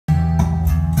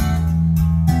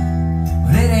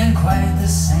the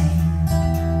same.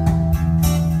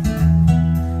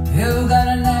 You got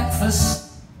a knack for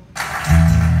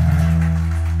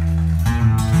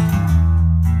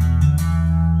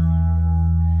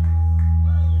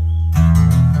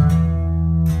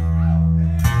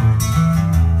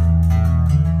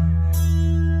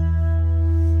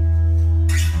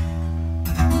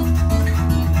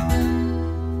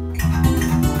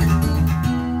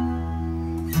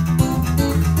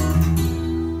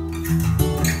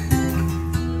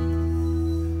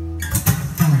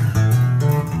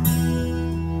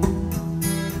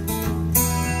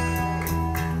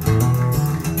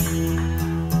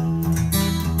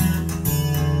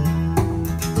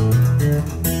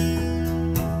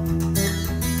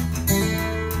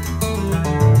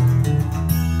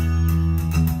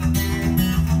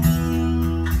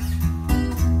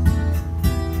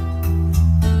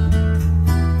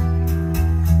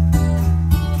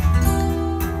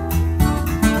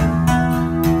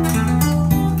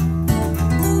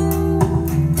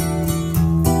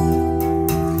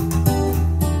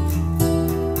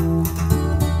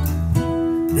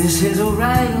This is a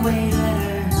right-away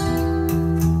letter.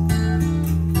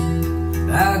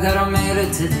 I got a mail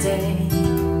it today,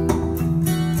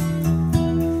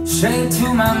 straight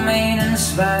to my main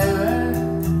inspirer.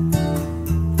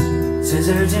 Says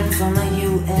urgent from the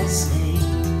USA.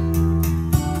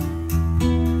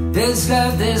 It's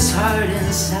got this heart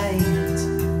in sight.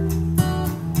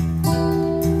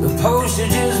 The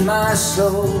postage is my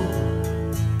soul,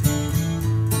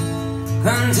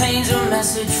 contains a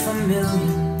message from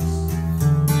millions.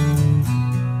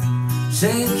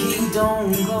 Say keep,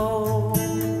 don't go.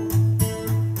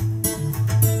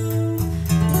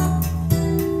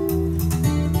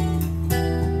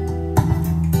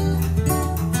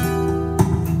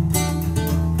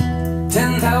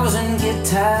 $10,000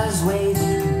 guitars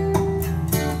waiting,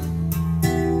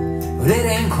 but it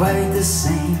ain't quite the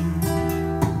same.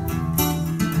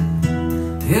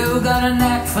 You got a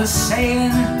knack for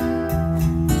sailing,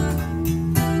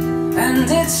 and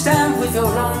it's stamped with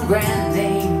your own grand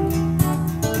name.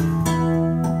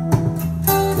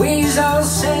 We's all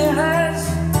sailors,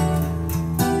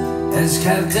 as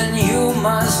captain you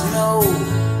must know.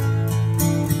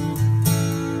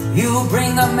 You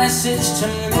bring a message to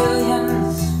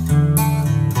millions,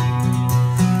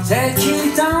 say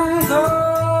keep, don't go.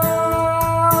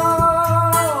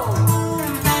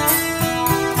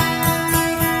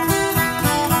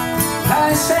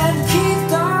 I said keep,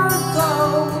 don't go.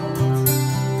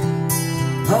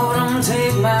 Oh, don't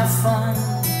take my fun.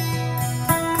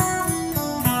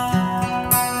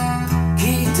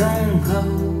 Don't go,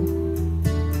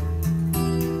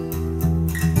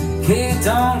 kid,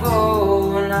 don't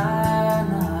go, nah,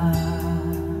 nah.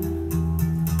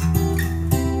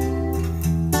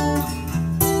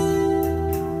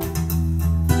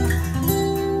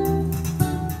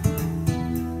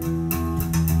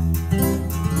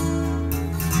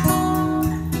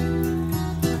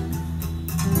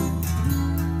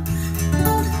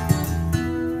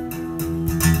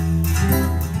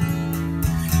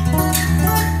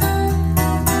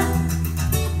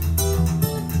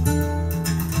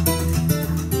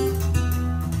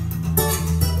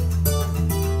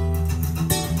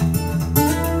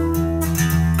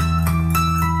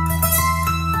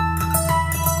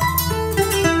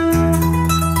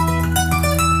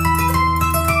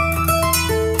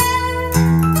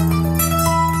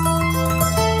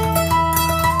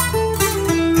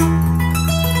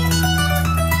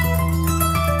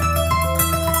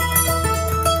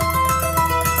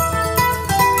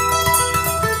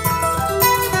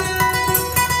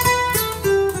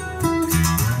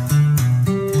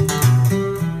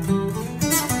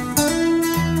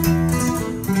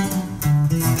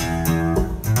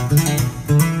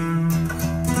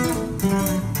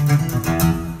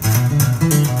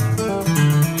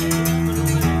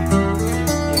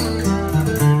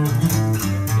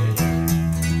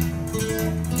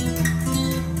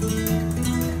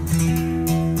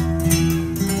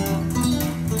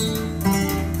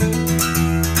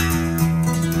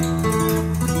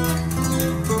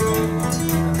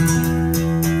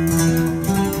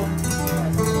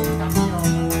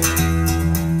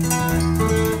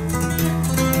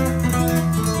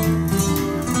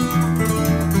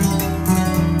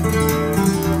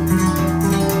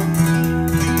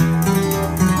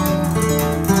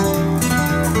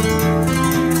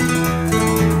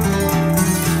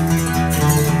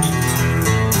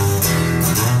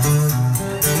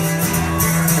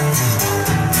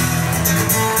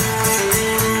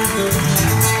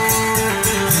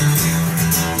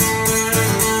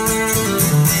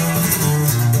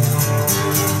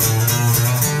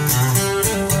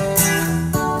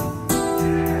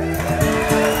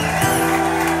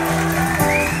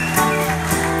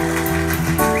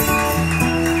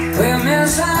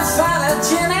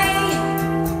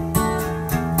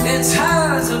 It's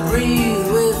hard to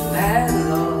breathe with that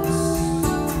loss.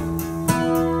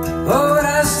 Oh, but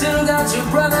I still got you,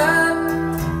 brother.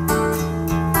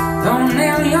 Don't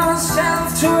nail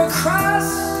yourself to a cross.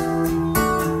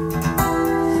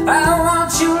 I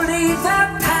want you to leave that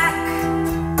pack.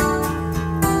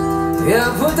 You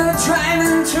put the drive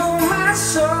into my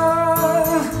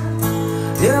soul.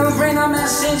 You bring a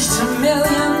message to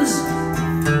millions.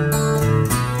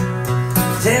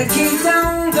 Take it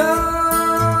down, go.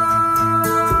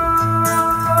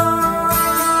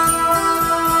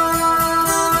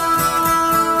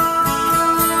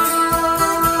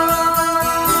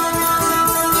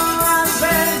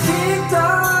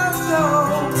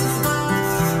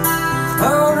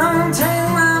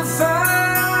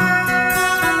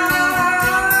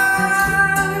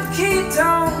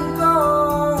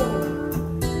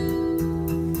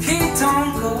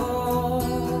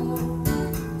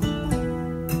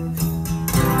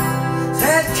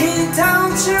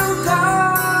 Don't you go.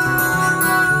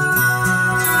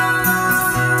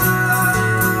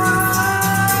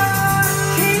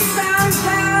 Keep on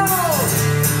going.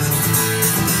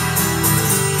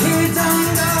 Keep on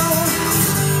going.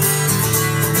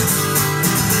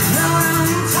 Know what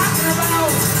I'm talking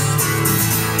about.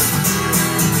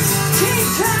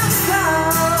 Keep on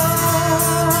going.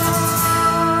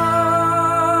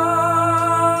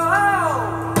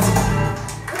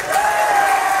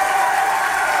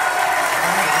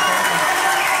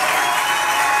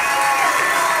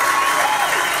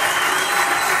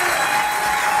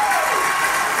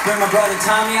 Bring my brother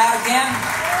Tommy out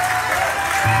again.